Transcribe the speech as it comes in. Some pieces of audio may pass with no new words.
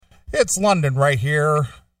It's London right here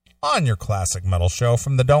on your classic metal show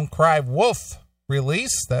from the Don't Cry Wolf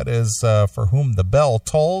release. That is For Whom the Bell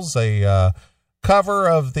Tolls, a cover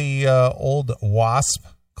of the old Wasp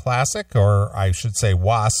classic, or I should say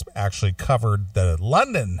Wasp actually covered the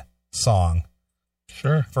London song.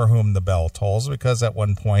 Sure. For Whom the Bell Tolls, because at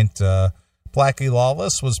one point Blackie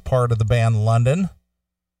Lawless was part of the band London.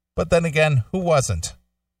 But then again, who wasn't?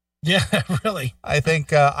 Yeah, really. I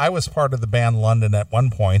think I was part of the band London at one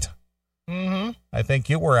point. Mm-hmm. I think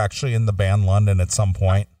you were actually in the band London at some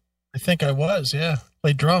point. I think I was, yeah.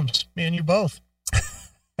 Played drums. Me and you both.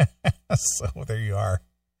 So there you are.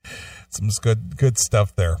 Some good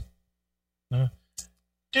stuff there.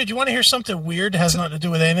 Dude, you want to hear something weird? It has nothing to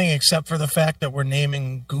do with anything except for the fact that we're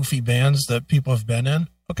naming goofy bands that people have been in.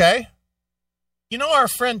 Okay. You know our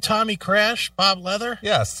friend Tommy Crash, Bob Leather?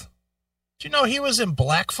 Yes. Do you know he was in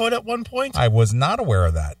Blackfoot at one point? I was not aware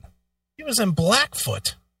of that. He was in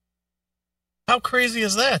Blackfoot. How crazy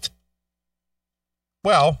is that?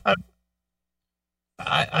 Well,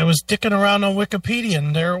 I was dicking around on Wikipedia,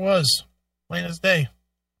 and there it was, plain as day.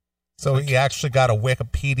 So he actually got a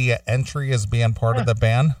Wikipedia entry as being part of the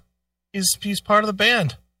band? He's part of the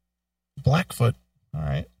band. Blackfoot. All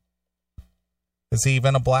right. Is he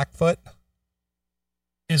even a Blackfoot?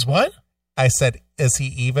 Is what? I said, is he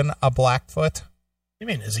even a Blackfoot? You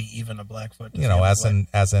mean, is he even a Blackfoot? You know, as in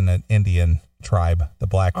an Indian tribe, the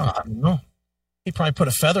Blackfoot. I don't know. He probably put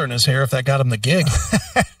a feather in his hair if that got him the gig.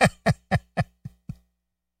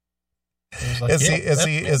 Like,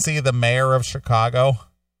 is he the mayor of Chicago?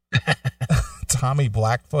 Tommy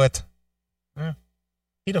Blackfoot. Yeah.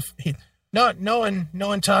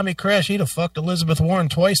 Knowing Tommy Crash, he'd have fucked Elizabeth Warren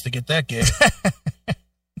twice to get that gig.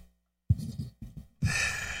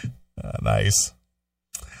 Nice.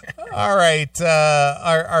 All right.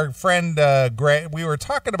 Our friend Greg, we were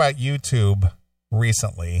talking about YouTube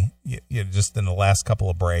recently, just in the last couple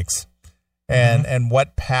of breaks, and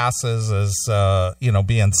what passes as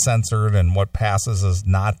being censored and what passes as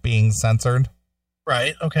not being censored.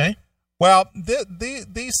 Right. Okay. Well,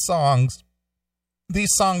 these songs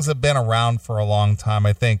have been around for a long time.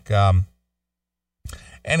 I think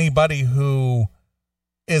anybody who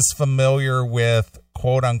is familiar with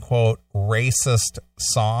quote unquote racist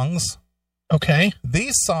songs. Okay.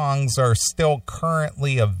 These songs are still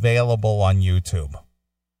currently available on YouTube.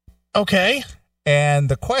 Okay. And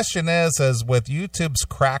the question is with YouTube's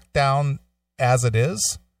crackdown as it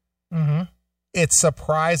is, it's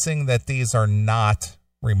surprising that these are not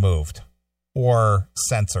removed or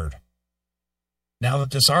censored. Now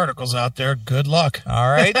that this article's out there, good luck. All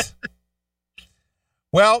right.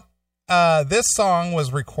 Well, this song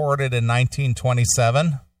was recorded in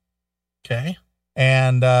 1927. Okay.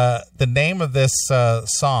 And the name of this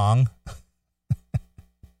song,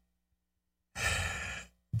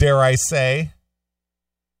 dare I say,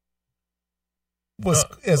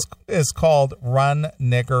 is called Run,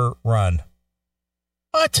 Nigger, Run.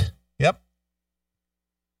 What? Yep.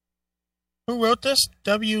 Who wrote this?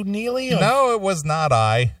 W. Neely? No, it was not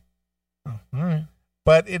I. Oh, all right.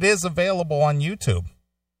 But it is available on YouTube.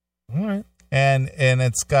 All right. And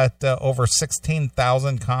it's got over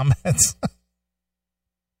 16,000 comments.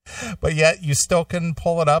 But yet you still can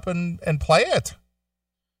pull it up and play it.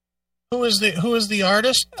 Who is the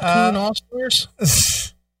artist? Coon Allstars?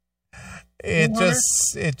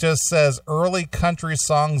 It just says Early Country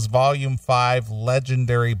Songs Volume 5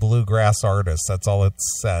 Legendary Bluegrass Artists. That's all it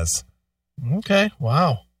says. Okay.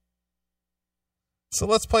 Wow. So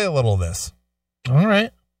let's play a little of this. All right.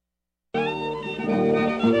 Run,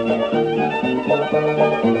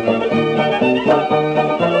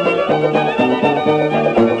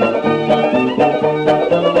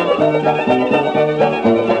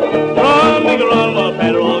 nigga, run, while the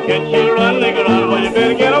federal catch you. Run, nigga, run, well, you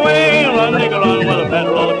better get away. Run, nigga, run, while the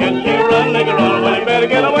federal catch you. Run, nigga, run, well, you better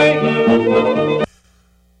get away.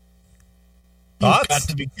 Thoughts? You've got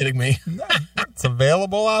to be kidding me. It's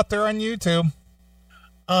available out there on YouTube.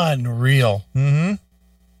 Unreal. Mm-hmm.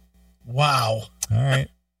 Wow. All right.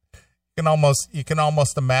 You can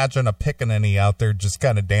almost imagine a pickaninny out there just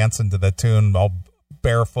kind of dancing to the tune, all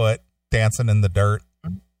barefoot, dancing in the dirt.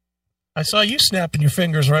 I saw you snapping your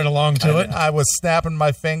fingers right along to it. I was snapping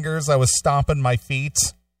my fingers. I was stomping my feet.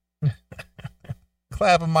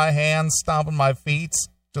 Clapping my hands, stomping my feet,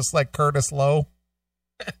 just like Curtis Lowe.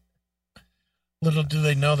 Little do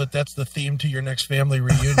they know that that's the theme to your next family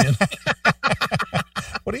reunion.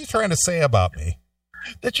 What are you trying to say about me?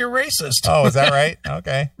 That you're racist. Oh, is that right?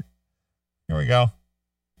 Okay. Here we go.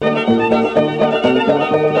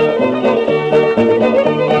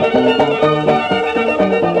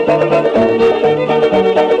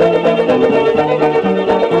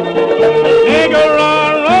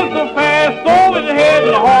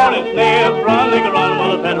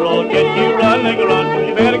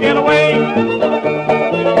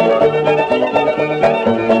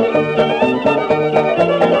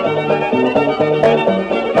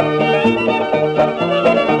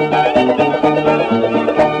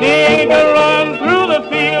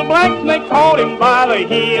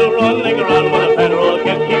 away. He'll run, nigga, run when the federal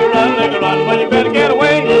catch you. Run, nigga, run when you better get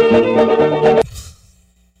away.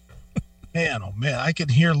 Man, oh man, I can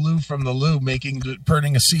hear Lou from the Lou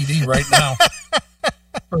burning a CD right now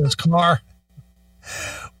for his car.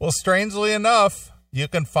 Well, strangely enough, you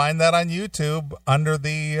can find that on YouTube under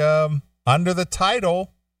the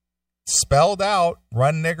title spelled out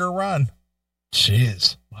 "Run Nigger Run."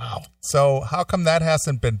 Jeez, wow. So how come that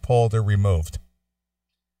hasn't been pulled or removed?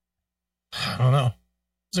 I don't know.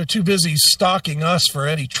 They're too busy stalking us for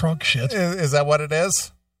Eddie Trunk shit. Is that what it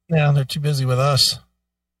is? Yeah, they're too busy with us.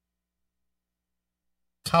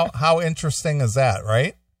 How interesting is that,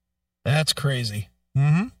 right? That's crazy.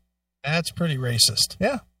 Mm-hmm. That's pretty racist.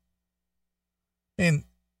 Yeah. I mean,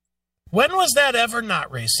 when was that ever not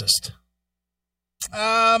racist?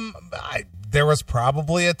 there was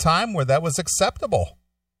probably a time where that was acceptable.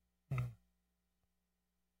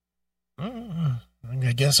 I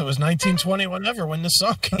guess it was 1920, whatever, when this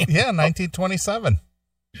song came. Yeah, 1927.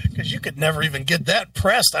 Because you could never even get that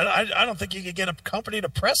pressed. I don't think you could get a company to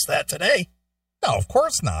press that today. No, of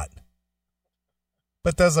course not.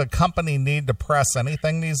 But does a company need to press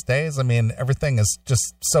anything these days? I mean, everything is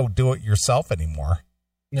just so do-it-yourself anymore.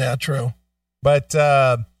 Yeah, true. But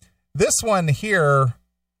this one here,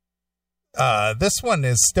 this one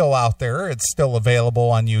is still out there. It's still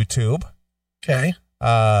available on YouTube. Okay.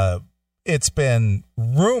 It's been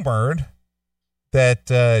rumored that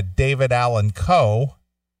David Allan Coe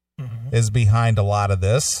is behind a lot of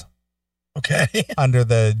this. Okay. Under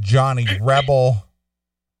the Johnny Rebel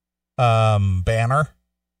banner.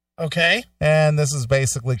 Okay. And this is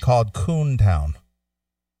basically called Coontown.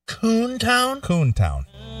 Coontown? Coontown.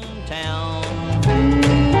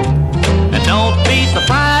 And don't be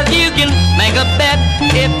surprised, you can make a bet.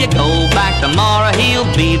 If you go back tomorrow, he'll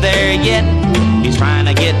be there yet. He's trying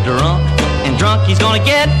to get drunk, and drunk he's gonna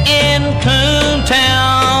get in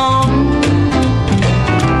Coontown.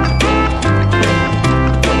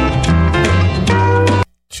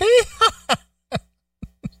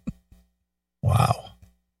 Wow.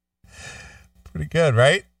 Pretty good,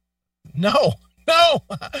 right? No.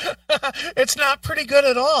 It's not pretty good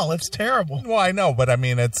at all. It's terrible. Well, I know, but I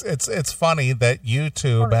mean, it's funny that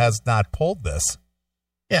YouTube has not pulled this.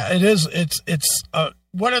 Yeah, it is. It's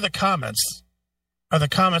what are the comments? Are the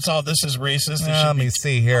comments all this is racist? Let me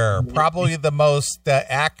see here. Probably the most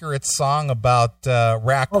accurate song about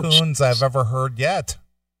raccoons I've ever heard yet.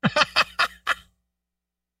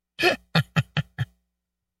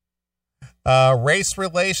 Race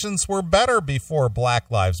relations were better before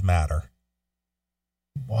Black Lives Matter.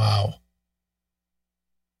 Wow.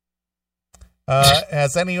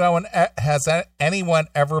 Has anyone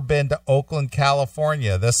ever been to Oakland,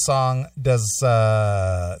 California? This song does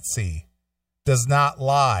not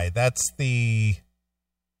lie.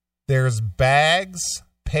 There's bags,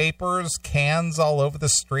 papers, cans all over the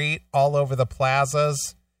street, all over the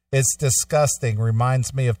plazas. It's disgusting.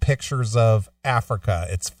 Reminds me of pictures of Africa.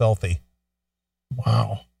 It's filthy.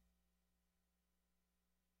 Wow.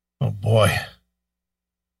 Oh boy.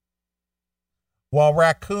 While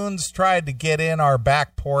raccoons tried to get in our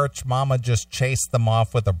back porch, Mama just chased them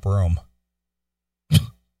off with a broom.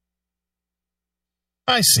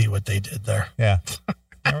 I see what they did there. Yeah.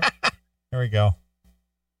 There we go.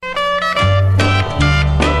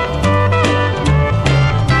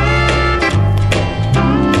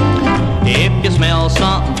 If you smell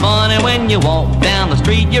something funny when you walk down the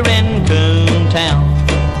street, you're in Coontown.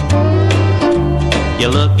 You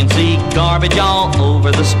look and see garbage all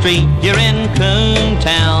over the street, you're in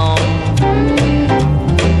Coontown.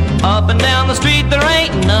 Up and down the street there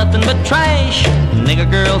ain't nothing but trash. Nigger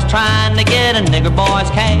girls trying to get a nigger boy's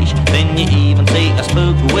cash. Then you even see a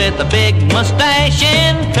spook with a big mustache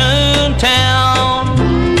in Coontown.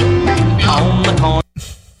 On the corner.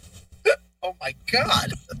 Oh my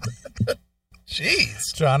God.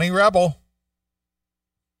 Jeez. Johnny Rebel.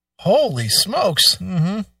 Holy smokes.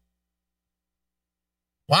 Mm-hmm.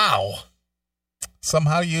 Wow.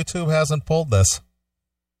 Somehow YouTube hasn't pulled this.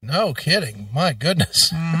 No kidding. My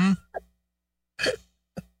goodness. Mm-hmm.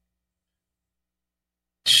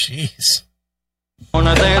 Jeez.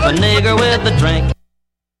 There's a nigger with a drink.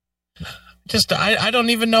 Just, I don't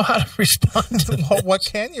even know how to respond to that. What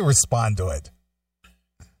can you respond to it?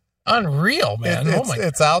 Unreal, man.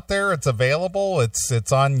 It's out there. It's available. It's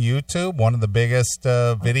on YouTube, one of the biggest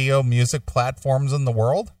video music platforms in the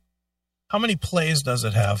world. How many plays does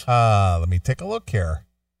it have? Let me take a look here.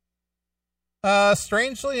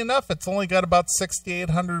 Strangely enough, it's only got about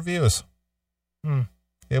 6,800 views.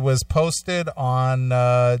 It was posted on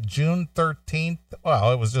June 13th.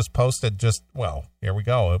 Well, it was just posted here we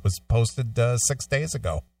go. It was posted 6 days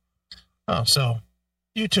ago. Oh, so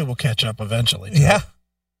YouTube will catch up eventually. Yeah.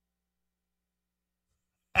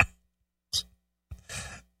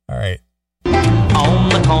 All right. On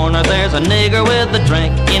the corner there's a nigger with a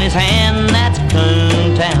drink in his hand, that's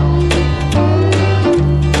Coontown.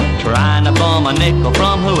 Trying to bum a nickel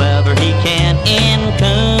from whoever he can in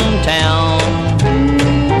Coontown.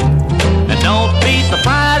 And don't be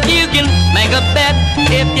surprised, you can make a bet.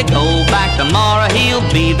 If you go back tomorrow, he'll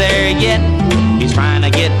be there yet. He's trying to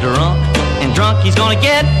get drunk, and drunk he's gonna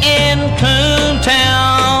get in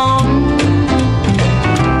Coontown.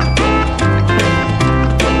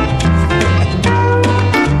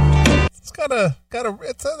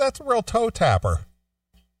 That's a real toe tapper.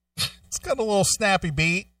 It's got a little snappy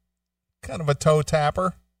beat, kind of a toe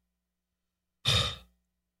tapper.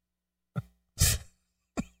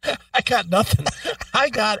 I got nothing. I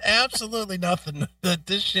got absolutely nothing that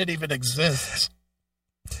this shit even exists.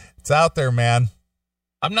 It's out there, man.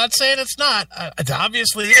 I'm not saying it's not. It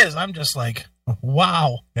obviously is. I'm just like,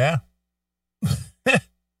 wow. Yeah.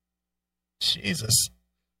 Jesus.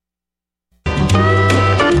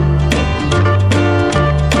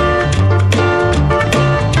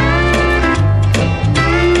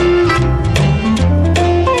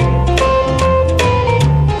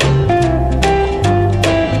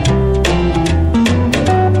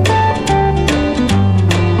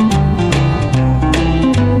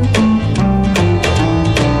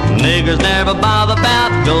 Niggers never bother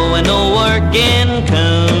about going to work in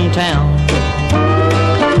Coontown.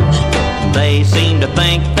 They seem to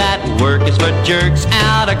think that work is for jerks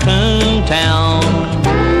out of Coontown.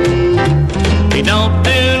 He don't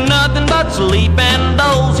do nothing but sleep and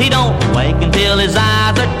doze. He don't wake until his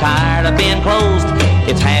eyes are tired of being closed.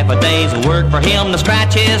 It's half a day's work for him to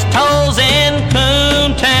scratch his toes in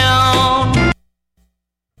Coontown.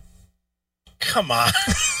 Come on.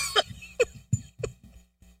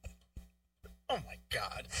 Oh my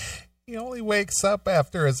God. He only wakes up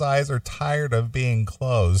after his eyes are tired of being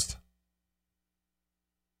closed.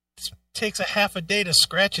 It takes a half a day to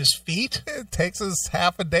scratch his feet? It takes us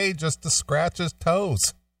half a day just to scratch his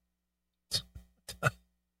toes.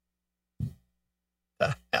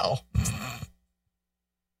 The hell?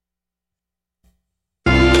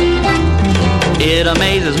 It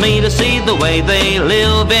amazes me to see the way they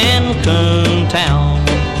live in Coontown.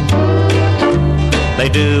 They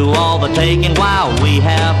do all the taking while we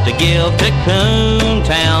have to give to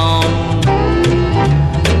Coontown.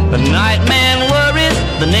 The night man worries,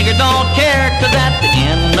 the nigger don't care, 'cause at the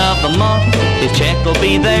end of the month his check will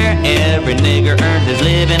be there. Every nigger earns his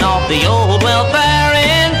living off the old welfare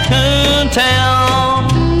in Coontown.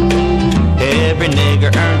 Every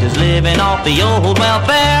nigger earns his living off the old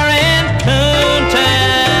welfare in Coontown.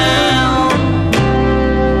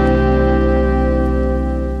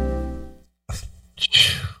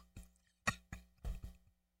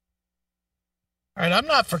 All right, I'm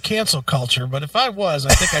not for cancel culture, but if I was,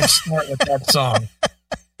 I think I'd start with that song.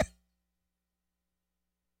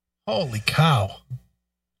 Holy cow.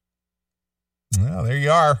 Well, there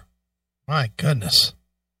you are. My goodness.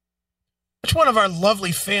 Which one of our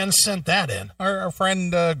lovely fans sent that in? Our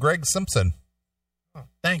friend Greg Simpson. Oh,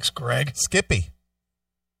 thanks, Greg. Skippy.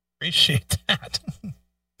 Appreciate that.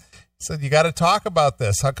 Said, you got to talk about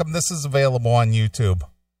this. How come this is available on YouTube?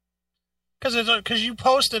 Because you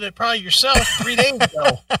posted it probably yourself 3 days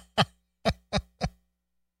ago.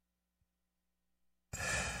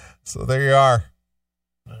 So there you are.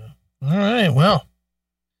 All right, well.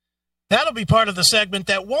 That'll be part of the segment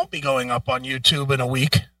that won't be going up on YouTube in a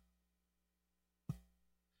week.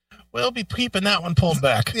 We'll be keeping that one pulled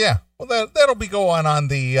back. Yeah. Well, that'll be going on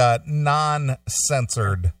the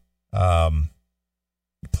non-censored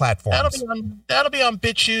platforms. That'll be on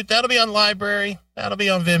BitChute. That'll be on Library. That'll be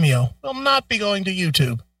on Vimeo. Will not be going to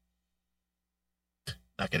YouTube.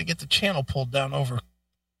 Not going to get the channel pulled down over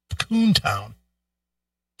Coontown.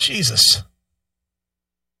 Jesus.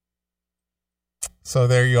 So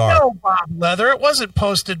there you are. No, Bob Leather. It wasn't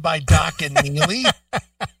posted by Doc and Neely.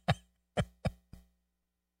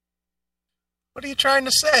 What are you trying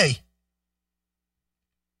to say?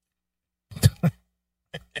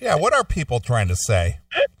 Yeah, what are people trying to say?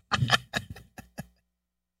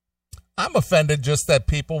 I'm offended just that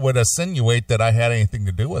people would insinuate that I had anything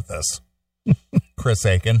to do with this. Chris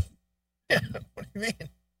Aiken. Yeah, what do you mean?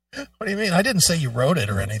 What do you mean? I didn't say you wrote it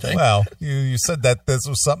or anything. Well, you said that this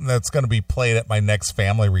was something that's going to be played at my next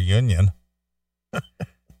family reunion.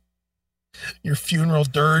 Your funeral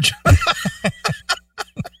dirge.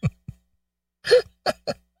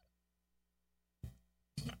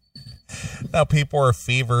 Now people are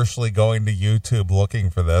feverishly going to YouTube looking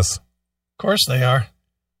for this. Of course they are.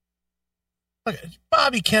 Look,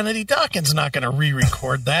 Bobby Kennedy Dawkins not going to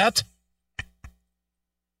re-record that.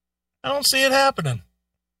 I don't see it happening.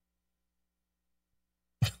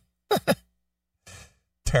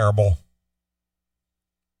 Terrible.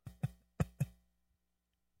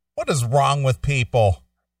 What is wrong with people?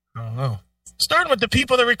 I don't know. Starting with the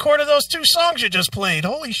people that recorded those 2 songs you just played.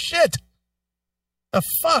 Holy shit. The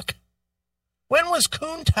fuck? When was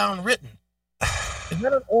Coontown written? Is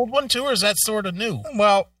that an old one too, or is that sort of new?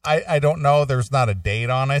 Well, I don't know. There's not a date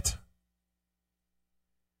on it.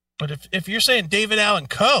 But if you're saying David Allen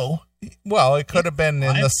Coe... Well, it could have been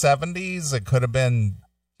in the 70s. It could have been,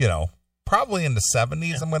 probably in the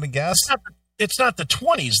 70s, I'm going to guess. It's not the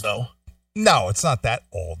 20s, though. No, it's not that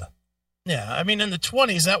old. Yeah, I mean, in the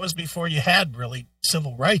 20s, that was before you had really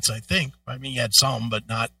civil rights, I think. I mean, you had some, but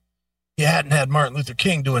not... You hadn't had Martin Luther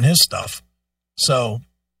King doing his stuff. So,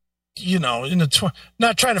 in the...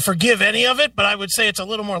 Not trying to forgive any of it, but I would say it's a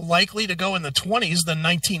little more likely to go in the 20s than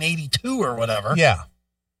 1982 or whatever. Yeah.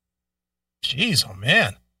 Jeez, oh,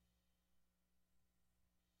 man.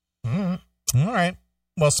 All right.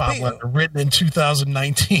 Well, written in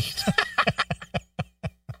 2019.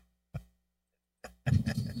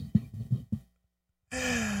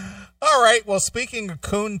 All right. Well, speaking of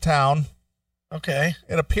Coontown, okay,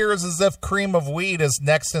 it appears as if Cream of Wheat is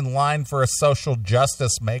next in line for a social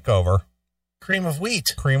justice makeover. Cream of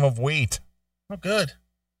Wheat. Cream of Wheat. Oh, good.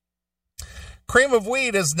 Cream of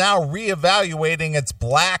Wheat is now reevaluating its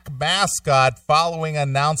black mascot following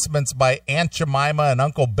announcements by Aunt Jemima and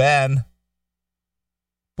Uncle Ben,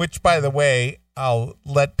 which, by the way, I'll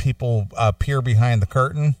let people peer behind the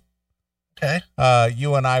curtain. Okay.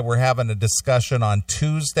 You and I were having a discussion on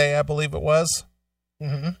Tuesday, I believe it was,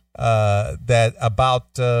 that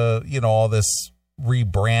about, all this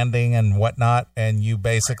rebranding and whatnot. And you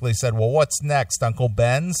basically said, well, what's next, Uncle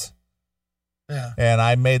Ben's? Yeah. And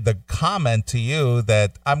I made the comment to you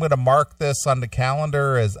that I'm going to mark this on the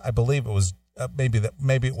calendar as I believe it was maybe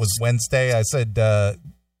it was Wednesday. I said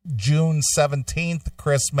June 17th,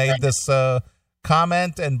 Chris made this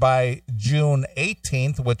comment, and by June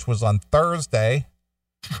 18th, which was on Thursday,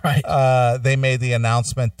 right, they made the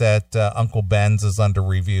announcement that Uncle Ben's is under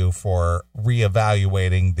review for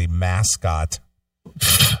reevaluating the mascot.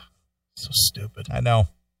 So stupid. I know.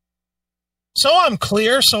 So I'm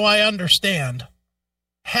clear, so I understand.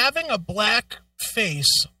 Having a black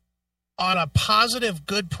face on a positive,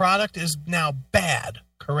 good product is now bad,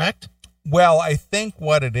 correct? Well, I think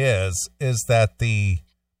what it is that the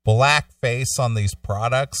black face on these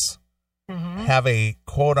products have a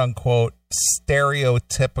quote-unquote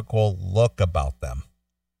stereotypical look about them.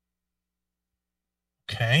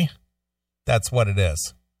 Okay. That's what it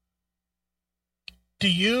is.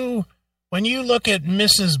 When you look at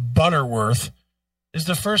Mrs. Butterworth, is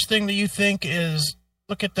the first thing that you think is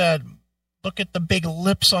look at the big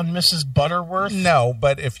lips on Mrs. Butterworth? No,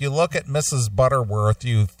 but if you look at Mrs. Butterworth,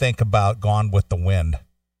 you think about Gone with the Wind.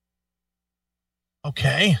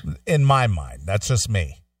 Okay. In my mind, that's just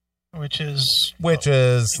me. Which is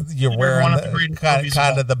you're wearing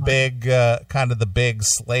kind of the big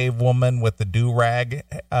slave woman with the do-rag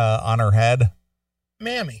on her head.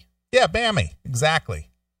 Mammy. Yeah, Mammy. Exactly.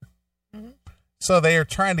 So they are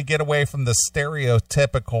trying to get away from the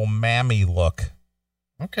stereotypical Mammy look.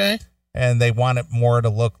 Okay. And they want it more to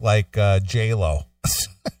look like J-Lo.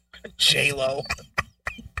 J-Lo.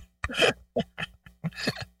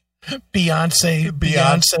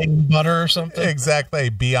 Beyonce Butter or something. Exactly.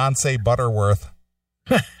 Beyonce Butterworth.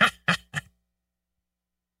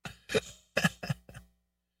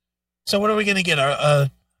 So what are we going to get? A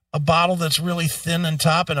bottle that's really thin on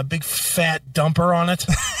top and a big fat dumper on it?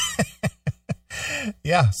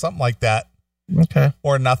 Yeah, something like that. Okay.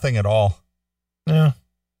 Or nothing at all. Yeah.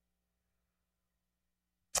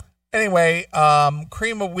 Anyway,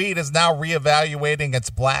 Cream of Wheat is now reevaluating its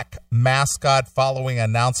black mascot following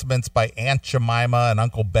announcements by Aunt Jemima and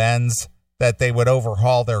Uncle Ben's that they would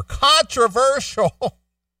overhaul their controversial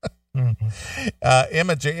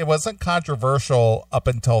imaging. It wasn't controversial up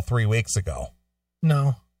until 3 weeks ago.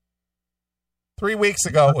 No. 3 weeks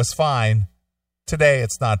ago, it was fine. Today,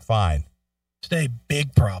 it's not fine. Today,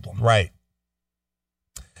 big problem. Right.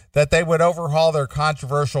 That they would overhaul their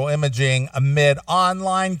controversial imaging amid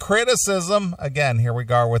online criticism. Again, here we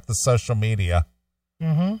go with the social media.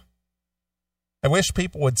 Mm-hmm. I wish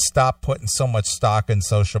people would stop putting so much stock in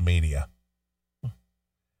social media.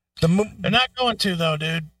 They're not going to, though,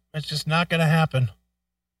 dude. It's just not going to happen.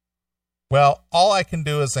 Well, all I can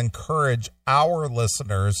do is encourage our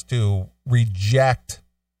listeners to reject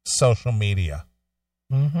social media.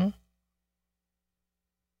 Mm-hmm.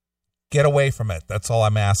 Get away from it. That's all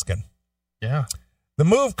I'm asking. Yeah. The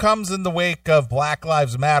move comes in the wake of Black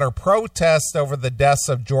Lives Matter protests over the deaths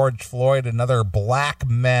of George Floyd and other black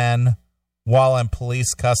men while in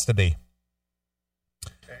police custody.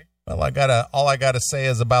 Okay. Well, all I gotta say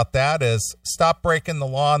is about that is stop breaking the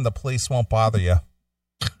law and the police won't bother you.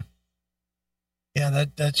 Yeah,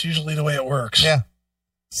 that's usually the way it works. Yeah.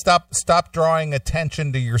 Stop drawing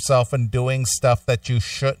attention to yourself and doing stuff that you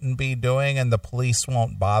shouldn't be doing, and the police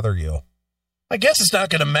won't bother you. I guess it's not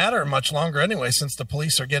going to matter much longer anyway, since the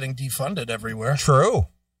police are getting defunded everywhere. True.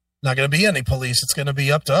 Not going to be any police. It's going to be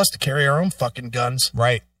up to us to carry our own fucking guns.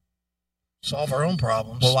 Right. Solve our own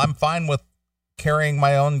problems. Well, I'm fine with carrying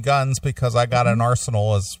my own guns because I got an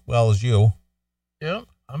arsenal as well as you. Yeah,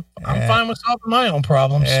 I'm fine with solving my own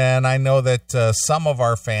problems. And I know that some of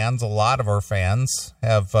our fans, a lot of our fans,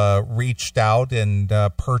 have reached out and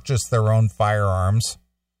purchased their own firearms.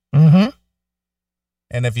 Mm-hmm.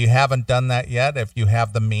 And if you haven't done that yet, if you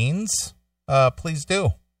have the means, please do.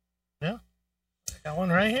 Yeah. Got one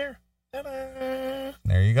right here. Ta-da.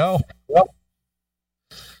 There you go. Yep.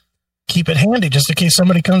 Keep it handy just in case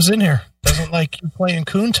somebody comes in here. Doesn't like you playing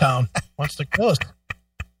Coontown. Wants to kill us.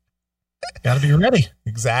 Got to be ready.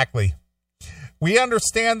 Exactly. We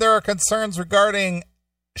understand there are concerns regarding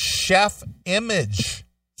chef image.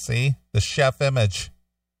 See? The chef image.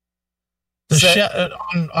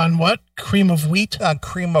 On what? Cream of wheat?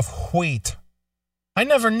 Cream of wheat. I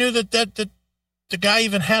never knew that the guy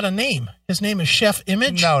even had a name. His name is Chef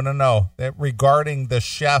Image? No. Regarding the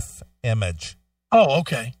chef image. Oh,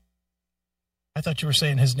 okay. I thought you were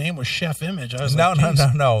saying his name was Chef Image. I was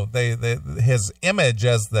No. They His image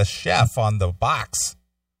as the chef on the box.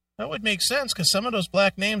 That would make sense because some of those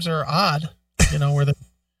black names are odd, where they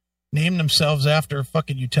name themselves after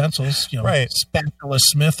fucking utensils, right. Spatula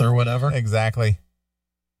Smith or whatever. Exactly.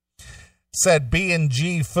 Said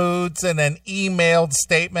B&G Foods in an emailed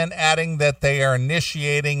statement adding that they are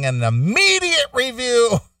initiating an immediate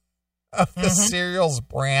review of the cereal's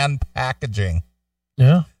brand packaging.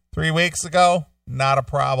 Yeah. 3 weeks ago, not a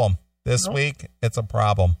problem. This week, it's a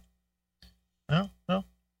problem. No.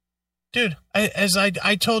 Dude,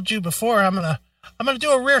 I told you before, I'm gonna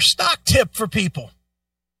do a rare stock tip for people.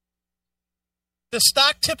 The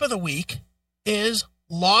stock tip of the week is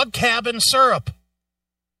log cabin syrup.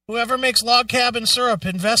 Whoever makes log cabin syrup,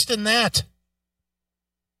 invest in that.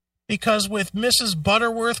 Because with Mrs.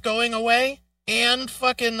 Butterworth going away and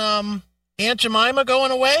fucking Aunt Jemima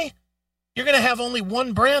going away, you're going to have only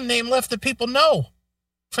one brand name left that people know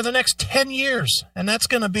for the next 10 years. And that's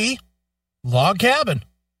going to be Log Cabin.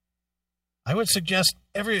 I would suggest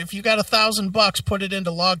if you got $1,000, put it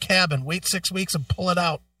into Log Cabin. Wait 6 weeks and pull it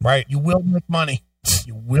out. Right. You will make money.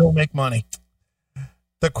 You will make money.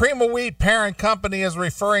 The Cream of Wheat parent company is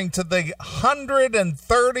referring to the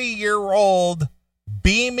 130-year-old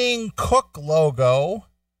Beaming Cook logo,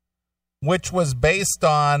 which was based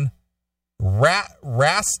on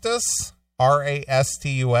Rastus,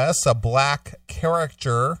 R-A-S-T-U-S, a black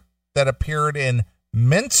character that appeared in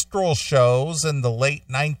minstrel shows in the late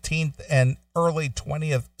 19th and early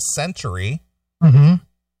 20th century. Mm-hmm.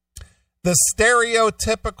 The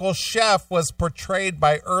stereotypical chef was portrayed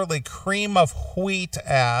by early Cream of Wheat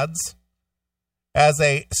ads as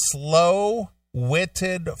a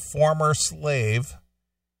slow-witted former slave,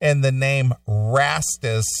 and the name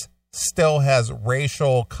Rastus still has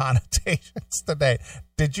racial connotations today.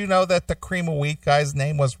 Did you know that the Cream of Wheat guy's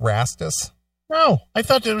name was Rastus? No, I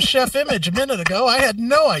thought it was Chef Image a minute ago. I had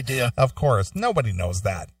no idea. Of course. Nobody knows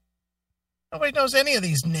that. Nobody knows any of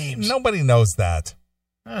these names. Nobody knows that.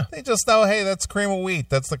 Huh. They just know, hey, that's Cream of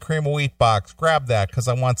Wheat. That's the Cream of Wheat box. Grab that because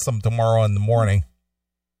I want some tomorrow in the morning.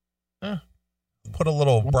 Huh. Put a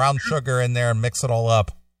little brown sugar in there and mix it all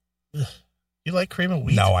up. Ugh. You like Cream of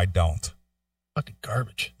Wheat? No, I don't. Fucking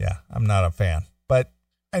garbage. Yeah, I'm not a fan. But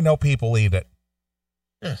I know people eat it.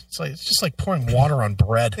 Yeah, it's just like pouring water on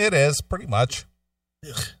bread. It is, pretty much.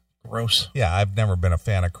 Ugh, gross. Yeah, I've never been a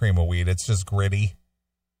fan of Cream of Wheat. It's just gritty.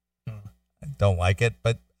 I don't like it,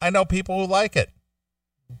 but I know people who like it.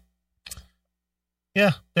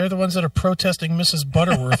 Yeah, they're the ones that are protesting Mrs.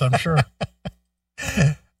 Butterworth, I'm sure.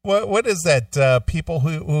 What is that? People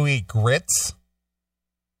who eat grits?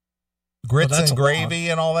 Grits and gravy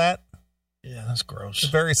and all that? Yeah, that's gross. It's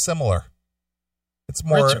very similar. It's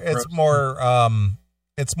more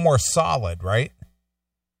it's more solid, right?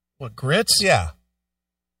 What, grits? Yeah.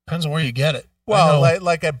 Depends on where you get it. Well,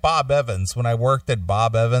 like at Bob Evans, when I worked at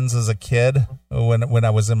Bob Evans as a kid, when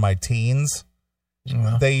I was in my teens,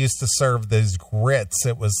 they used to serve these grits.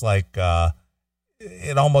 It was like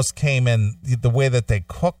it almost came in the way that they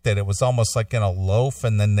cooked it. It was almost like in a loaf,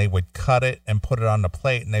 and then they would cut it and put it on the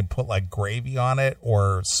plate, and they put like gravy on it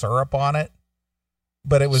or syrup on it.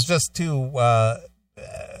 but it was just too.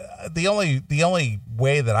 The only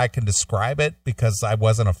way that I can describe it, because I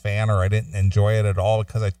wasn't a fan or I didn't enjoy it at all,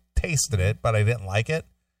 because I tasted it but I didn't like it.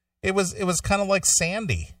 It was kind of like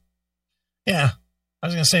sandy. Yeah, I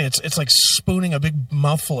was gonna say it's like spooning a big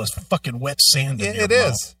mouthful of fucking wet sand. It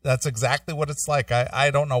is. That's exactly what it's like.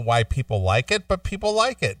 I don't know why people like it, but people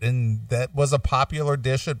like it, and that was a popular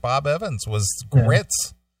dish at Bob Evans, was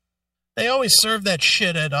grits. They always serve that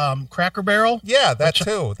shit at Cracker Barrel. Yeah, that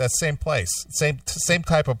too. That same place, same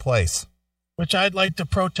type of place. Which I'd like to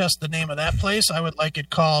protest the name of that place. I would like it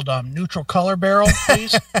called Neutral Color Barrel,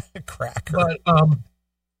 please. Cracker.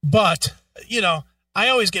 But you know, I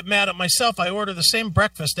always get mad at myself. I order the same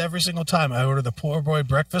breakfast every single time. I order the poor boy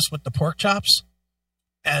breakfast with the pork chops,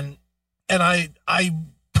 and I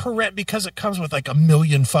because it comes with like a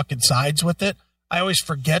million fucking sides with it. I always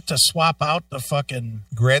forget to swap out the fucking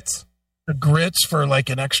grits. The grits for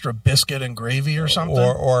like an extra biscuit and gravy or something,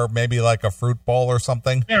 or maybe like a fruit bowl or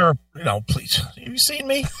something. Or, you know, please, have you seen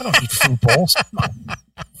me? I don't eat fruit bowls.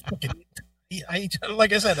 I eat,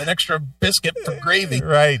 like I said, an extra biscuit for gravy.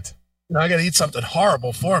 Right. You know, I got to eat something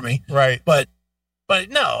horrible for me. Right. But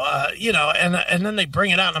no, you know, and then they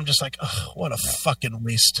bring it out, and I'm just like, oh, what a fucking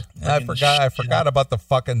waste. I forgot about the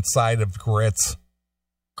fucking side of grits.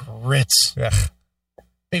 Grits. Ugh.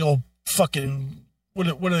 Big old fucking.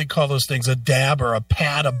 What do they call those things? A dab or a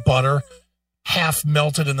pad of butter, half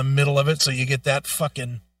melted in the middle of it, so you get that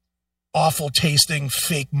fucking awful tasting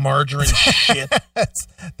fake margarine shit.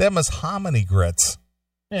 Them is hominy grits.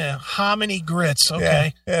 Yeah, hominy grits.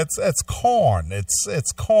 Okay, yeah, it's corn.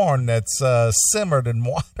 It's corn that's simmered in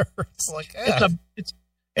water. It's like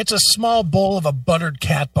it's a small bowl of a buttered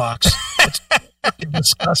cat box. It's fucking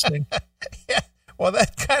disgusting. Yeah, well,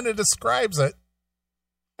 that kind of describes it.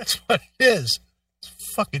 That's what it is.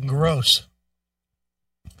 Fucking gross.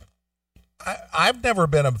 I've never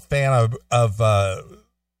been a fan of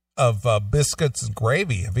biscuits and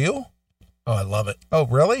gravy. Have you? Oh, I love it. Oh,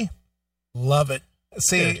 really? Love it.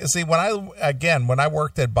 See, when I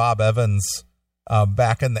worked at Bob Evans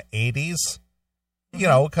back in the 80s, you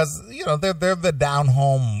know, because you know they're the down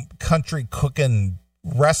home country cooking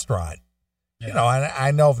restaurant. Yeah. You know, and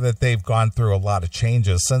I know that they've gone through a lot of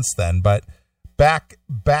changes since then, but back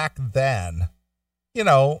then, you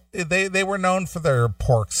know, they were known for their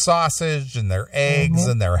pork sausage and their eggs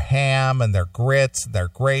and their ham and their grits and their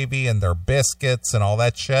gravy and their biscuits and all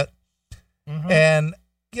that shit. And,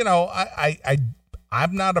 you know,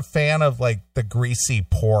 I'm not a fan of like the greasy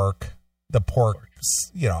pork,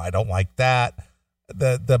 you know, I don't like that.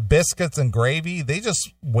 The biscuits and gravy, they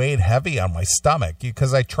just weighed heavy on my stomach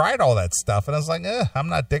because I tried all that stuff and I was like, I'm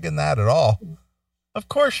not digging that at all. Of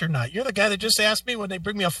course you're not. You're the guy that just asked me when they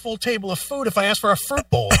bring me a full table of food if I ask for a fruit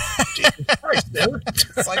bowl. Jesus Christ, dude.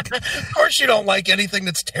 It's like, of course you don't like anything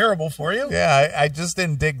that's terrible for you. Yeah, I just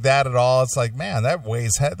didn't dig that at all. It's like, man, that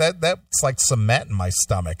weighs that's like cement in my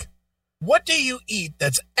stomach. What do you eat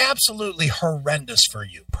that's absolutely horrendous for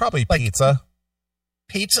you? Probably like pizza.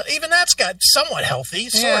 Pizza, even that's got somewhat healthy,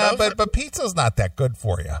 sort of. But pizza's not that good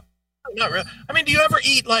for you. Not really. I mean, do you ever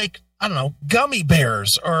eat like, I don't know, gummy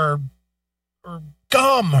bears or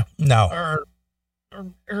gum? No.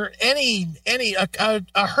 Or any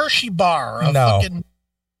a Hershey bar, a no. fucking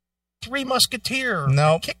Three Musketeer.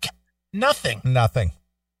 No. Nothing.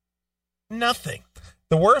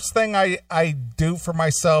 The worst thing I do for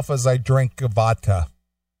myself is I drink vodka.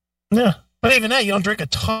 Yeah. But even that, you don't drink a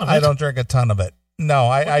ton of it. I don't drink a ton of it. No,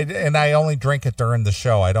 I only drink it during the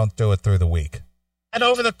show. I don't do it through the week. And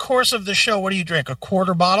over the course of the show, what do you drink? A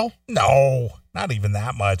quarter bottle? No, not even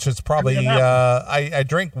that much. It's probably, I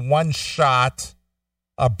drink one shot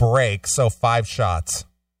a break, so 5 shots.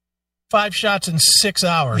 5 shots in 6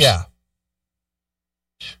 hours? Yeah.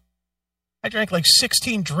 I drank like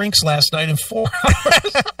 16 drinks last night in 4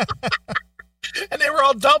 hours. And they were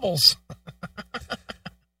all doubles.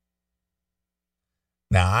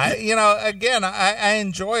 Now, I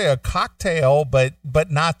enjoy a cocktail, but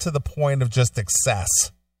not to the point of just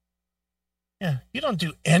excess. Yeah, you don't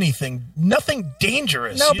do nothing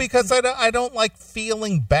dangerous. No, because I don't like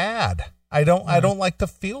feeling bad. I don't like to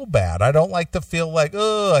feel bad. I don't like to feel like,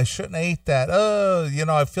 oh, I shouldn't have ate that. Oh,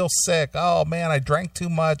 I feel sick. Oh man, I drank too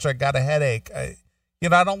much. I got a headache. I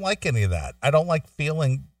don't like any of that. I don't like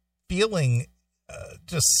feeling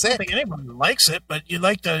just sick. I don't think anybody likes it, but you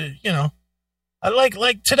like to, I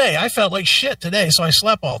like today. I felt like shit today, so I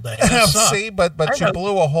slept all day. See, but you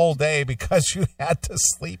blew a whole day because you had to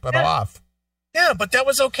sleep it off. Yeah, but that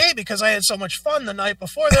was okay because I had so much fun the night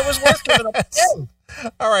before. That was worth giving up.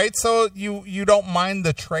 All right, so you don't mind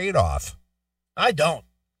the trade-off? I don't.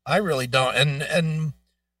 I really don't. And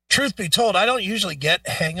truth be told, I don't usually get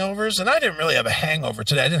hangovers, and I didn't really have a hangover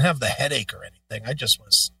today. I didn't have the headache or anything. I just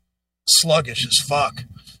was sluggish as fuck,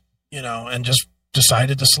 and just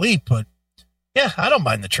decided to sleep. But yeah, I don't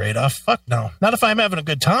mind the trade-off. Fuck no. Not if I'm having a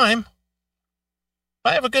good time. If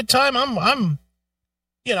I have a good time, I'm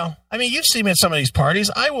you've seen me at some of these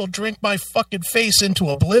parties. I will drink my fucking face into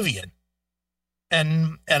oblivion.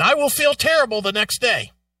 And I will feel terrible the next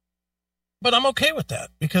day. But I'm okay with that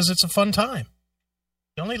because it's a fun time.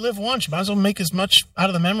 You only live once. You might as well make as much out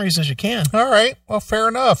of the memories as you can. All right. Well, fair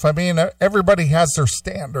enough. I mean, everybody has their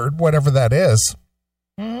standard, whatever that is.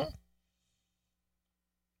 Mm-hmm.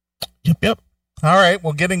 Yep. All right.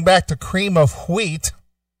 Well, getting back to cream of wheat.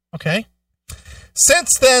 Okay.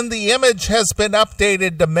 Since then, the image has been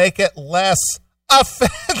updated to make it less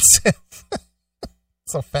offensive.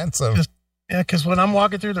 It's offensive. Yeah, because when I'm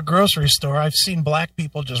walking through the grocery store, I've seen black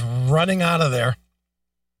people just running out of there.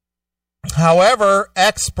 However,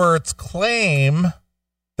 experts claim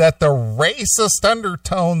that the racist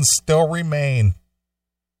undertones still remain.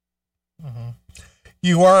 Mm-hmm.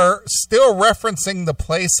 You are still referencing the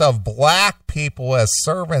place of black people as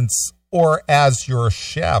servants or as your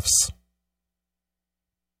chefs.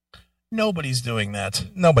 Nobody's doing that.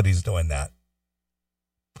 Nobody's doing that.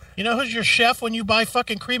 You know who's your chef when you buy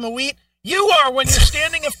fucking cream of wheat? You are when you're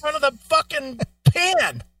standing in front of the fucking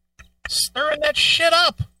pan, stirring that shit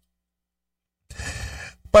up.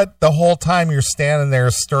 But the whole time you're standing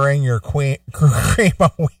there stirring your cream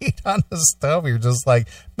of wheat on the stove, you're just like,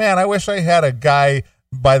 man, I wish I had a guy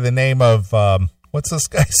by the name of, what's this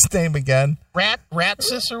guy's name again?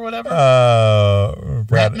 Ratsis or whatever?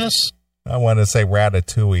 Ratness. I want to say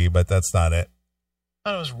Ratatouille, but that's not it.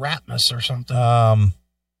 I thought it was Ratmus or something. Let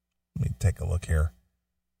me take a look here.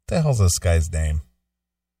 What the hell's this guy's name?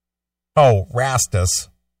 Oh, Rastus.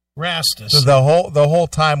 Rastus. The whole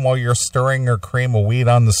time while you're stirring your cream of wheat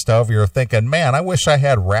on the stove, you're thinking, man, I wish I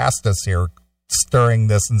had Rastus here stirring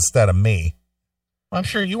this instead of me. Well, I'm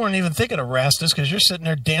sure you weren't even thinking of Rastus because you're sitting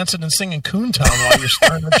there dancing and singing Coontown while you're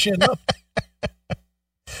stirring the shit up.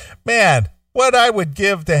 Man, what I would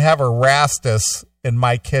give to have a Rastus in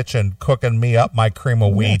my kitchen cooking me up my cream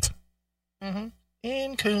of wheat. Mm-hmm.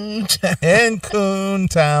 In Coontown. In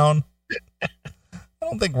Coontown. I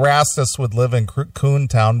don't think Rastus would live in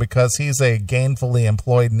Coontown because he's a gainfully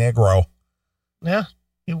employed Negro. Yeah,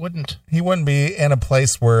 he wouldn't. He wouldn't be in a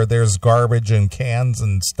place where there's garbage and cans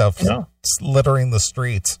and stuff littering the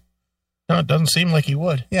streets. No, it doesn't seem like he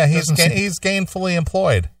would. Yeah, he's gainfully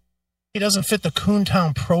employed. He doesn't fit the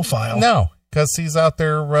Coontown profile. No, because he's out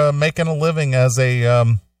there making a living as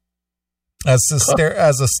a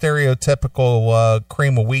stereotypical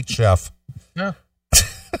cream of wheat chef. Yeah.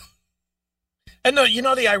 And no, you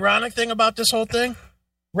know the ironic thing about this whole thing?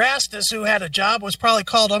 Rastus, who had a job, was probably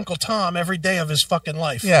called Uncle Tom every day of his fucking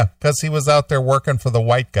life. Yeah, because he was out there working for the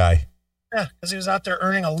white guy. Yeah, because he was out there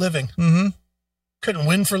earning a living. Mm-hmm. Couldn't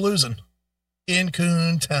win for losing. In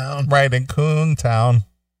Coontown. Right, in Coontown.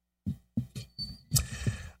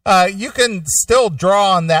 You can still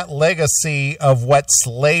draw on that legacy of what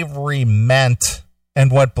slavery meant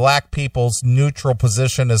and what black people's neutral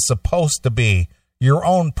position is supposed to be. Your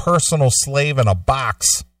own personal slave in a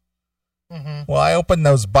box. Mm-hmm. Well, I open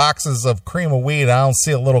those boxes of cream of wheat, I don't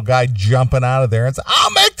see a little guy jumping out of there and say,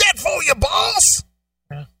 I'll make that for you, boss.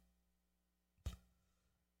 Yeah.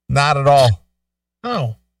 Not at all.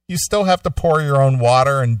 No. You still have to pour your own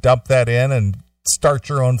water and dump that in and start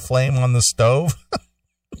your own flame on the stove.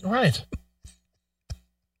 Right.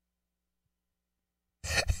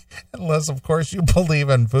 Unless, of course, you believe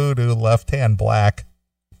in voodoo, left hand black.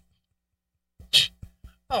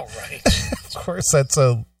 All right. Of course, that's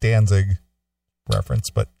a Danzig reference,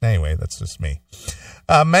 but anyway, that's just me.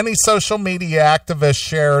 Many social media activists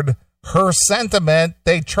shared her sentiment.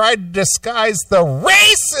 They tried to disguise the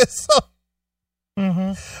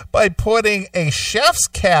racism by putting a chef's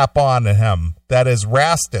cap on him. That is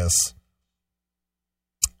Rastus.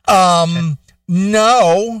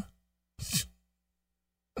 No.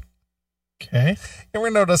 Okay. You ever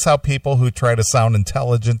notice how people who try to sound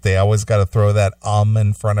intelligent, they always got to throw that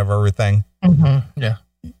in front of everything? Mm-hmm. Yeah.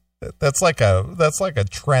 That's like a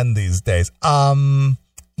trend these days.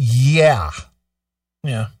 Yeah.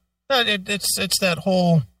 Yeah. It's that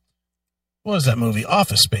whole, what was that movie?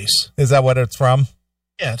 Office Space. Is that what it's from?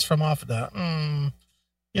 Yeah, it's from off of that.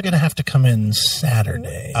 You're going to have to come in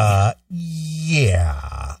Saturday.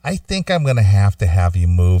 Yeah. I think I'm going to have you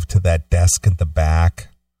move to that desk in the back.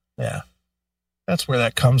 Yeah. That's where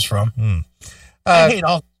that comes from. I hate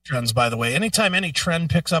all trends, by the way. Anytime any trend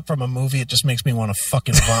picks up from a movie, it just makes me want to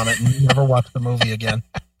fucking vomit and never watch the movie again.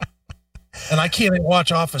 And I can't even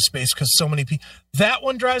watch Office Space because so many people. That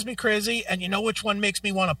one drives me crazy. And you know which one makes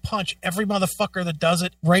me want to punch every motherfucker that does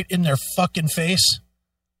it right in their fucking face?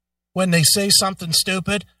 When they say something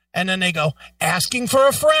stupid and then they go, asking for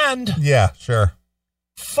a friend. Yeah, sure.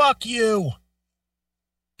 Fuck you,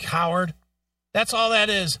 coward. That's all that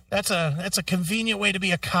is. That's a convenient way to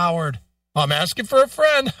be a coward. I'm asking for a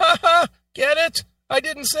friend. Get it? I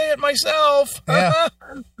didn't say it myself. Yeah.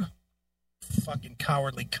 Fucking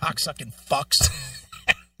cowardly cocksucking fucks.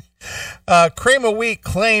 Cream of Wheat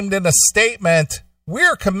claimed in a statement,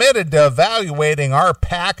 we're committed to evaluating our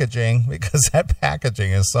packaging, because that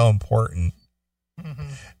packaging is so important.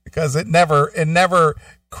 Mm-hmm. Because it never,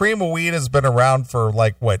 Cream of Wheat has been around for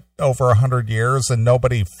over 100 years, and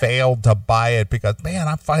nobody failed to buy it because, man,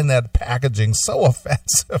 I find that packaging so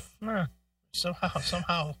offensive.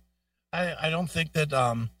 Somehow, I don't think that,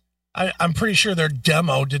 I'm pretty sure their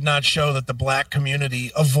demo did not show that the black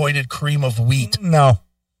community avoided Cream of Wheat. No.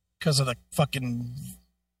 Because of the fucking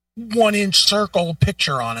 1-inch circle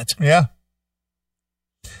picture on it. Yeah.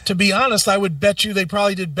 To be honest, I would bet you they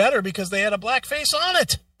probably did better because they had a black face on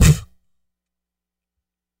it.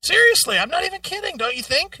 Seriously, I'm not even kidding, don't you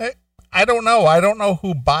think? I don't know. I don't know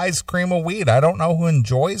who buys Cream of Wheat. I don't know who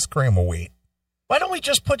enjoys Cream of Wheat. Why don't we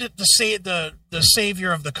just put the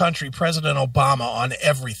savior of the country, President Obama, on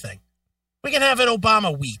everything? We can have an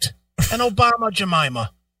Obama wheat, an Obama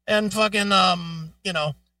Jemima, and fucking, Mrs.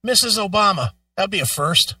 Obama. That'd be a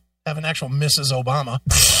first. Have an actual Mrs. Obama.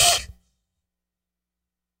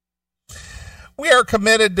 We are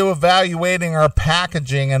committed to evaluating our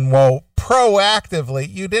packaging and will proactively.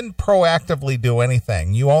 You didn't proactively do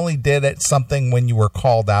anything. You only did something when you were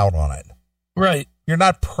called out on it. Right. You're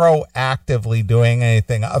not proactively doing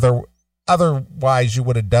anything. Otherwise, you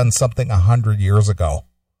would have done something 100 years ago.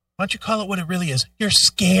 Why don't you call it what it really is? You're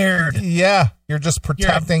scared. Yeah, you're just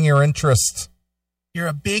protecting your interests. You're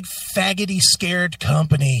a big faggoty scared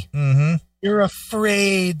company. Mm-hmm. You're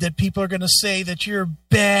afraid that people are going to say that you're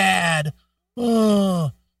bad.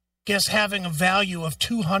 Oh, guess having a value of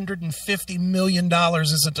 $250 million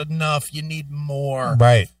isn't enough. You need more.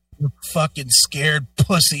 Right. You fucking scared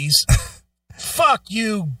pussies. Fuck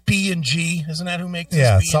you, B&G. Isn't that who makes this?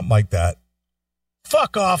 Yeah, B&G? something like that.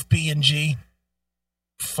 Fuck off, B&G.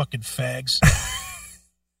 Fucking fags.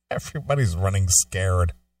 Everybody's running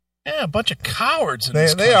scared. Yeah, a bunch of cowards in They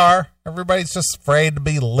this country. are. Everybody's just afraid to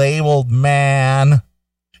be labeled man.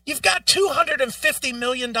 You've got $250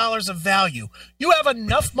 million of value. You have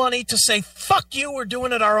enough money to say, fuck you, we're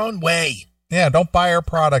doing it our own way. Yeah, don't buy our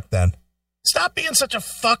product then. Stop being such a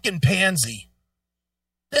fucking pansy.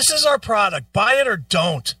 This is our product. Buy it or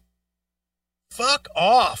don't. Fuck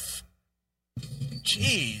off.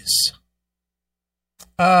 Jeez.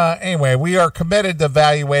 Anyway, we are committed to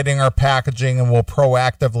evaluating our packaging and will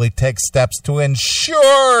proactively take steps to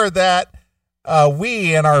ensure that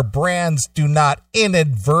we and our brands do not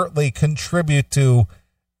inadvertently contribute to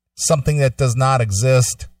something that does not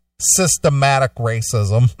exist, systematic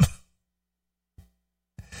racism.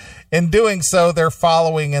 In doing so, they're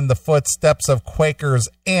following in the footsteps of Quaker's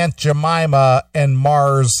Aunt Jemima and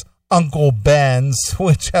Mars' Uncle Ben's,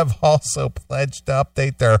 which have also pledged to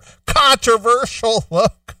update their controversial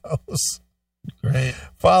logos. Great.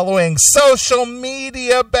 Following social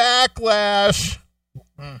media backlash.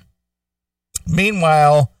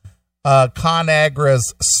 Meanwhile,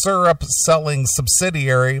 ConAgra's syrup-selling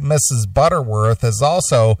subsidiary, Mrs. Butterworth, is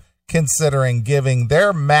also considering giving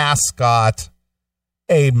their mascot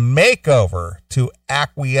a makeover to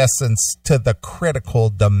acquiescence to the critical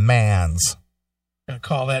demands. Gonna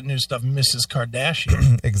call that new stuff Mrs.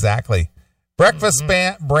 Kardashian. Exactly. Breakfast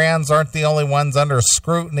brands aren't the only ones under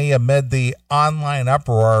scrutiny amid the online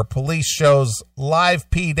uproar. Police shows Live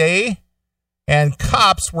PD and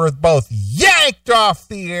Cops were both yanked off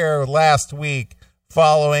the air last week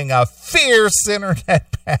following a fierce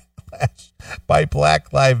internet backlash by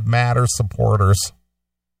Black Lives Matter supporters.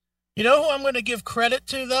 You know who I'm going to give credit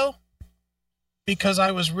to, though? Because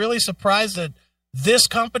I was really surprised that this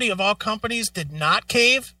company, of all companies, did not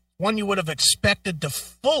cave. One you would have expected to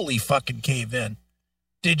fully fucking cave in.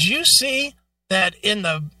 Did you see that in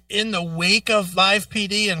the wake of Live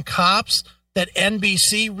PD and Cops, that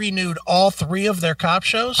NBC renewed all 3 of their cop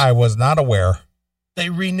shows? I was not aware. They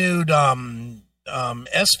renewed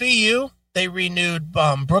SVU, they renewed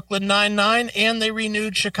Brooklyn Nine-Nine, and they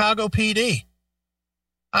renewed Chicago PD.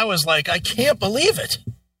 I was like, I can't believe it.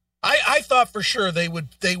 I thought for sure they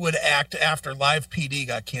would act after Live PD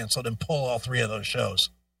got canceled and pull all 3 of those shows.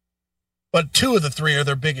 But 2 of the 3 are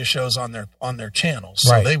their biggest shows on their channels,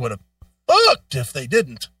 so right. They would have fucked if they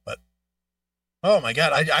didn't. But oh my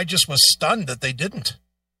god, I just was stunned that they didn't.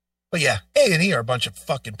 But yeah, A&E are a bunch of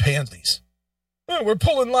fucking pansies. Oh, we're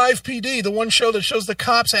pulling Live PD, the one show that shows the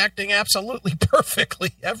cops acting absolutely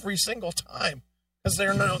perfectly every single time because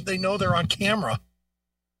they know they're on camera.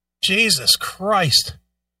 Jesus Christ.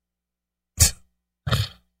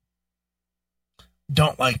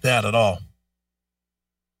 Don't like that at all.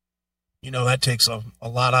 You know, that takes a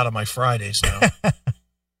lot out of my Fridays now.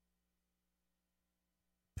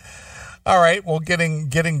 All right. Well,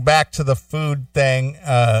 getting back to the food thing,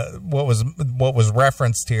 what was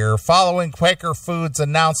referenced here, following Quaker Foods'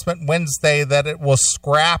 announcement Wednesday that it will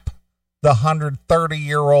scrap the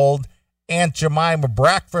 130-year-old Aunt Jemima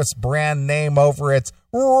breakfast brand name over its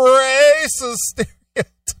racist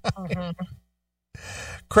stereotype.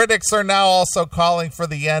 Critics are now also calling for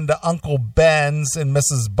the end of Uncle Ben's and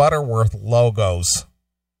Mrs. Butterworth logos.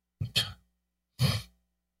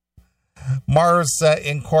 Mars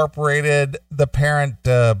Incorporated, the parent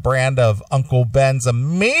brand of Uncle Ben's,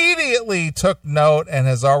 immediately took note and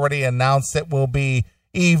has already announced it will be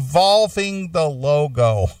evolving the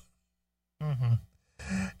logo. Mm-hmm.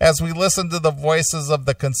 As we listen to the voices of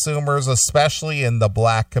the consumers, especially in the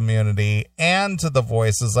Black community, and to the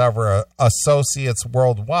voices of our associates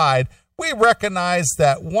worldwide, we recognize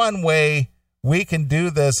that one way we can do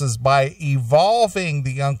this is by evolving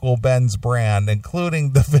the Uncle Ben's brand,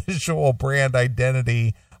 including the visual brand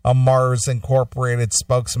identity, a Mars Incorporated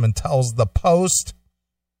spokesman tells the Post.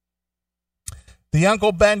 The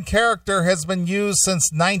Uncle Ben character has been used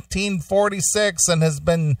since 1946 and has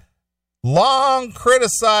been long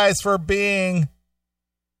criticized for being...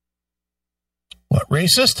 What,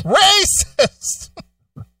 racist? Racist!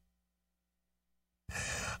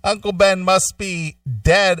 Uncle Ben must be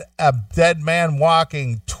dead, a dead man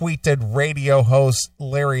walking, tweeted radio host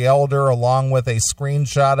Larry Elder, along with a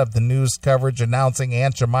screenshot of the news coverage announcing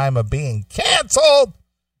Aunt Jemima being canceled.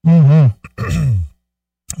 Mm-hmm.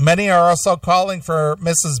 Many are also calling for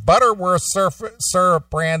Mrs. Butterworth syrup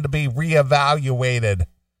brand to be reevaluated.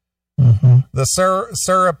 Mm-hmm. The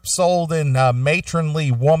syrup sold in a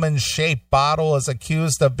matronly woman-shaped bottle is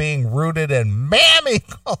accused of being rooted in mammy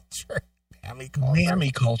culture.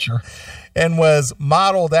 Mammy culture. And was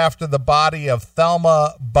modeled after the body of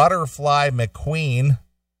Thelma Butterfly McQueen.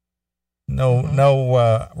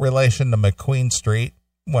 No relation to McQueen Street,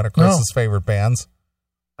 one of Chris's favorite bands.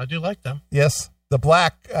 I do like them. Yes. The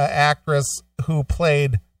Black actress who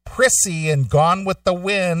played Prissy in Gone with the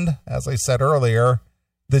Wind, as I said earlier,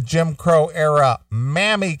 the Jim Crow era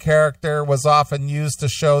mammy character was often used to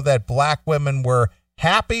show that Black women were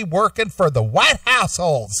happy working for the white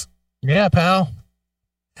households. Yeah, pal.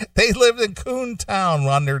 They lived in Coontown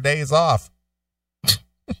on their days off.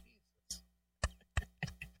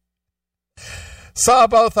 Saw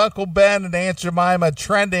both Uncle Ben and Aunt Jemima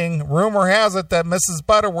trending. Rumor has it that Mrs.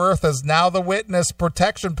 Butterworth is now the witness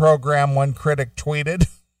protection program, one critic tweeted.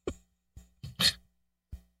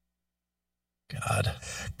 God.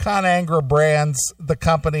 ConAgra Brands, the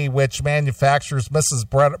company which manufactures Mrs.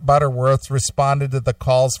 Butterworth, responded to the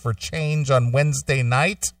calls for change on Wednesday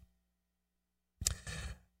night.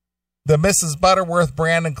 The Mrs. Butterworth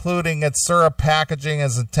brand, including its syrup packaging,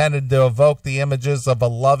 is intended to evoke the images of a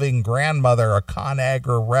loving grandmother, a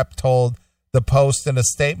ConAgra rep told the Post in a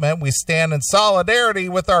statement. We stand in solidarity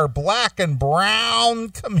with our Black and brown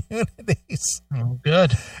communities. Oh,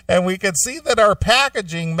 good. And we can see that our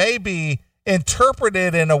packaging may be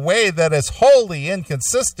interpreted in a way that is wholly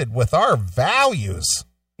inconsistent with our values.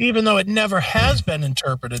 Even though it never has been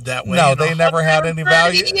interpreted that way. No, they never had any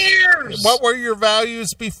value. Years. What were your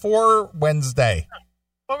values before Wednesday?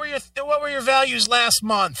 What were your values last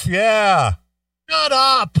month? Yeah. Shut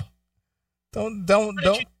up. Don't.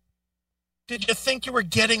 Did you think you were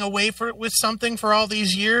getting away with something for all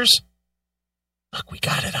these years? Look, we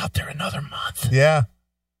got it out there another month. Yeah.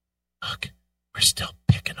 Look, we're still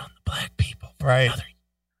picking on the Black people. Right.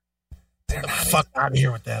 They're not fuck out of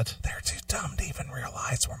here with that. They're too dumb to even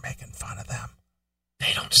realize we're making fun of them.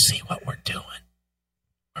 They don't see what we're doing.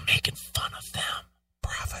 We're making fun of them.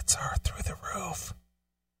 Profits are through the roof.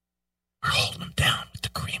 We're holding them down with the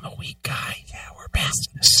cream of wheat guy. Yeah, we're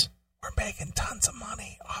business. We're making tons of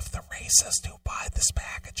money off the racist who buy this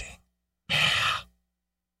packaging. Yeah.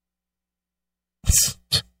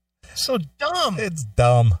 So dumb. It's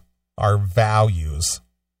dumb. Our values.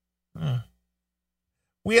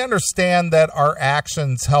 We understand that our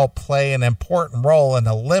actions help play an important role in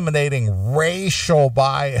eliminating racial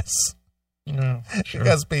bias. Yeah, sure.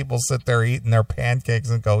 Because people sit there eating their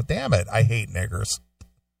pancakes and go, damn it, I hate niggers.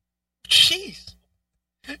 Jeez.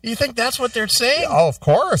 You think that's what they're saying? Oh, of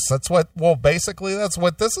course. Basically, that's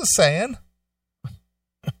what this is saying.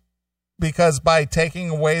 because by taking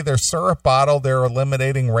away their syrup bottle, they're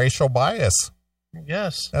eliminating racial bias.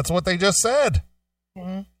 Yes. That's what they just said.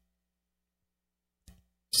 Mm-hmm.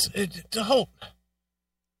 The whole...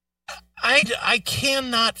 I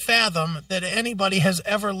cannot fathom that anybody has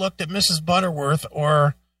ever looked at Mrs. Butterworth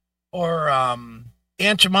or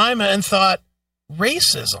Aunt Jemima and thought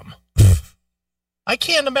racism. I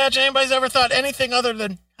can't imagine anybody's ever thought anything other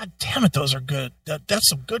than, God damn it, those are good. That's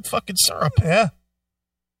some good fucking syrup. Yeah.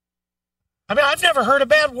 I mean, I've never heard a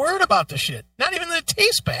bad word about the shit. Not even that it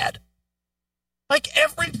tastes bad. Like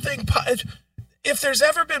everything. If there's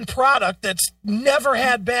ever been product that's never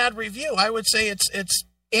had bad review, I would say it's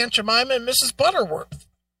Aunt Jemima and Mrs. Butterworth.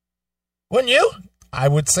 Wouldn't you? I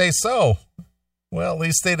would say so. Well, at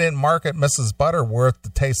least they didn't market Mrs. Butterworth to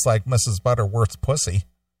taste like Mrs. Butterworth's pussy.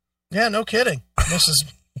 Yeah, no kidding. Mrs.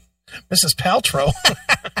 Paltrow.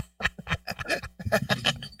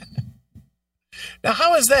 Now,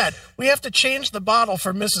 how is that? We have to change the bottle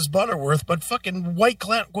for Mrs. Butterworth, but fucking white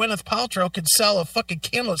Gwyneth Paltrow could sell a fucking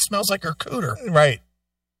candle that smells like her cooter. Right.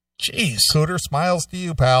 Jeez. Cooter smiles to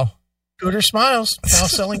you, pal. Cooter smiles. Now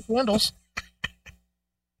selling candles.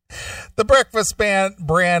 The breakfast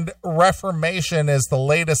brand Reformation is the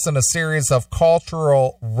latest in a series of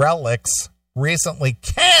cultural relics recently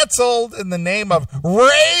canceled in the name of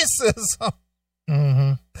racism,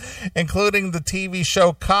 including the TV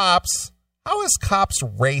show Cops. How is Cops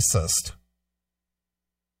racist?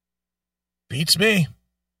 Beats me.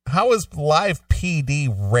 How is Live PD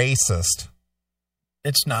racist?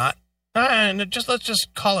 It's not. And let's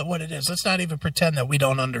just call it what it is. Let's not even pretend that we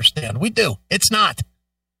don't understand. We do. It's not.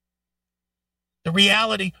 The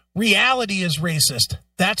reality is racist.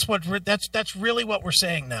 That's really what we're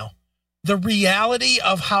saying now. The reality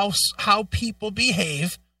of how people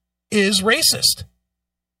behave is racist.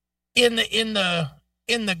 In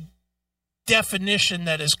the definition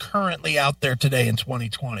that is currently out there today in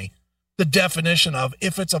 2020, the definition of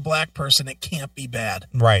if it's a black person, it can't be bad.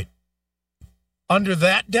 Right. Under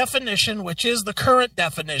that definition, which is the current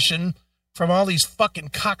definition from all these fucking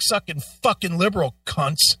cocksucking fucking liberal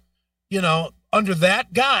cunts, under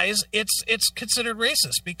that guise, it's considered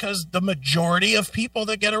racist because the majority of people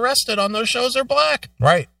that get arrested on those shows are black.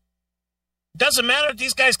 Right. Doesn't matter if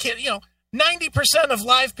these guys can't, 90% of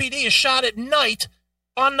Live PD is shot at night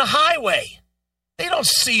on the highway. They don't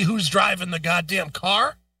see who's driving the goddamn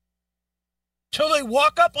car till they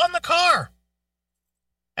walk up on the car.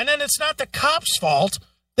 And then it's not the cop's fault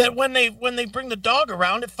that when they bring the dog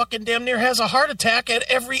around, it fucking damn near has a heart attack at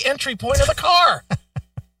every entry point of the car.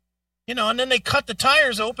 And then they cut the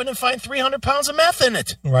tires open and find 300 pounds of meth in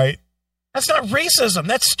it. Right. That's not racism.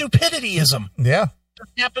 That's stupidityism. Yeah.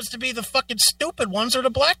 It happens to be the fucking stupid ones are the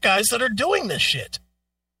black guys that are doing this shit.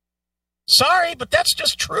 Sorry, but that's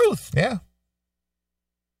just truth. Yeah.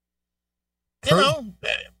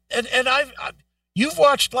 And you've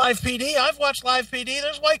watched Live PD. I've watched Live PD.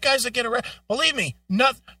 There's white guys that get arrested. Believe me,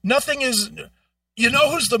 nothing is... You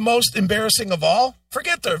know who's the most embarrassing of all?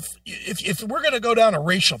 Forget if we're going to go down a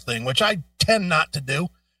racial thing, which I tend not to do,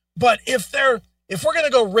 but if we're going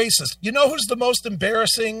to go racist, you know who's the most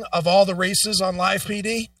embarrassing of all the races on Live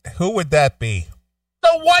PD? Who would that be?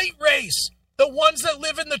 The white race. The ones that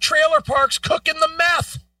live in the trailer parks cooking the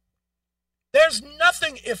meth. There's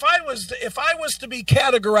nothing. If I was to be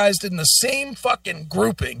categorized in the same fucking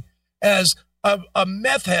grouping as a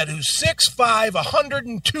meth head who's 6'5",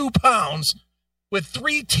 102 pounds, with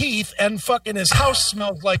 3 teeth and fucking his house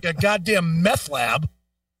smells like a goddamn meth lab,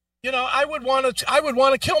 I would want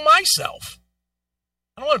to kill myself.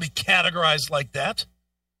 I don't want to be categorized like that.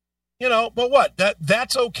 But what?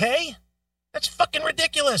 That's okay? That's fucking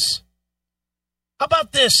ridiculous. How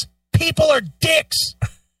about this? People are dicks.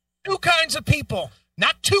 2 kinds of people.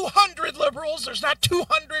 Not 200 liberals. There's not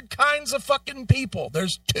 200 kinds of fucking people.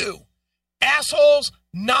 There's 2. Assholes,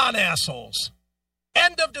 non-assholes.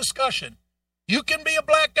 End of discussion. You can be a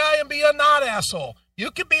black guy and be a not asshole.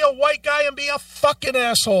 You can be a white guy and be a fucking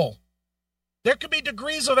asshole. There could be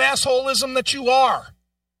degrees of assholism that you are.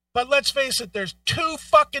 But let's face it, there's 2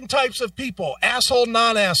 fucking types of people, asshole,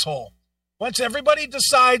 non-asshole. Once everybody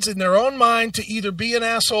decides in their own mind to either be an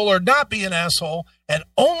asshole or not be an asshole and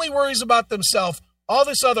only worries about themselves, all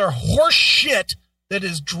this other horse shit that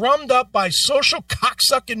is drummed up by social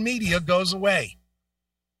cocksucking media goes away.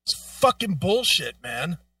 It's fucking bullshit,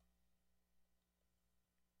 man.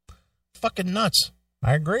 Fucking nuts.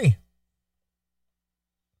 I agree.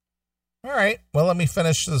 All right. Well, let me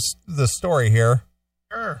finish the story here.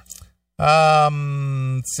 Sure.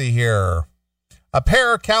 Let's see here. A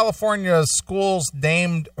pair of California schools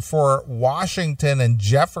named for Washington and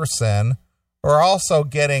Jefferson are also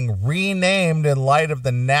getting renamed in light of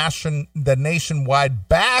the nationwide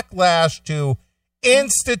backlash to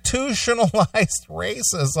institutionalized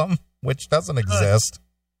racism, which doesn't exist.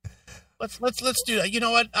 Let's do that. You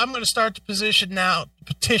know what? I'm going to start the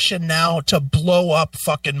petition now to blow up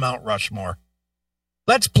fucking Mount Rushmore.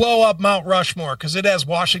 Let's blow up Mount Rushmore because it has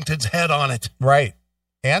Washington's head on it. Right.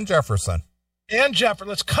 And Jefferson.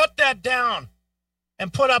 Let's cut that down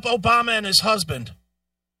and put up Obama and his husband,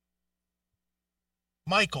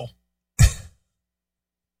 Michael.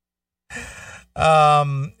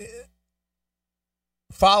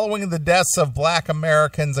 Following the deaths of Black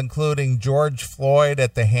Americans, including George Floyd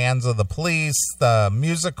at the hands of the police, the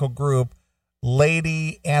musical group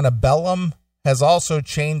Lady Antebellum has also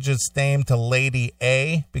changed its name to Lady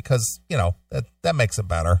A because, that makes it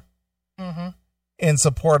better. Mm-hmm. In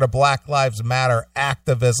support of Black Lives Matter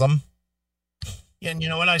activism. And you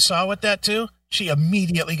know what I saw with that, too? She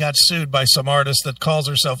immediately got sued by some artist that calls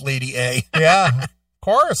herself Lady A. Yeah, of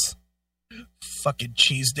course. Fucking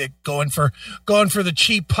cheese dick going for the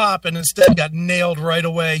cheap pop and instead got nailed right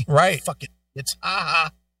away. Right. Fucking it's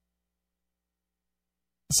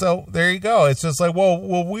So there you go. It's just like, well,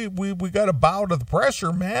 we got to bow to the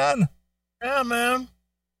pressure, man. Yeah, man.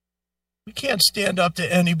 We can't stand up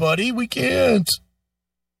to anybody. We can't.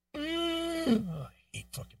 I hate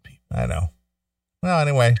fucking people. I know. Well,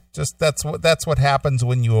 anyway, just that's what happens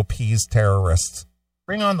when you appease terrorists.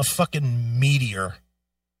 Bring on the fucking meteor.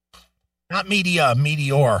 Not media,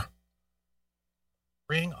 meteor.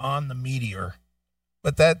 Bring on the meteor.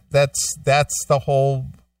 But that's the whole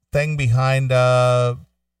thing behind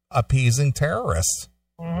appeasing terrorists.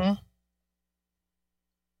 Mm-hmm.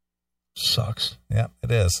 Sucks. Yeah,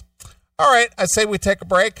 it is. All right, I say we take a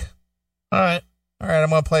break. All right, I'm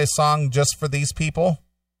going to play a song just for these people.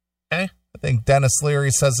 Okay. I think Dennis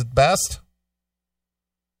Leary says it best.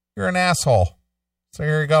 You're an asshole. So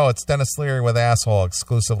here you go. It's Dennis Leary with Asshole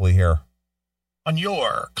exclusively here. On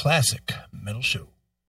your classic metal show.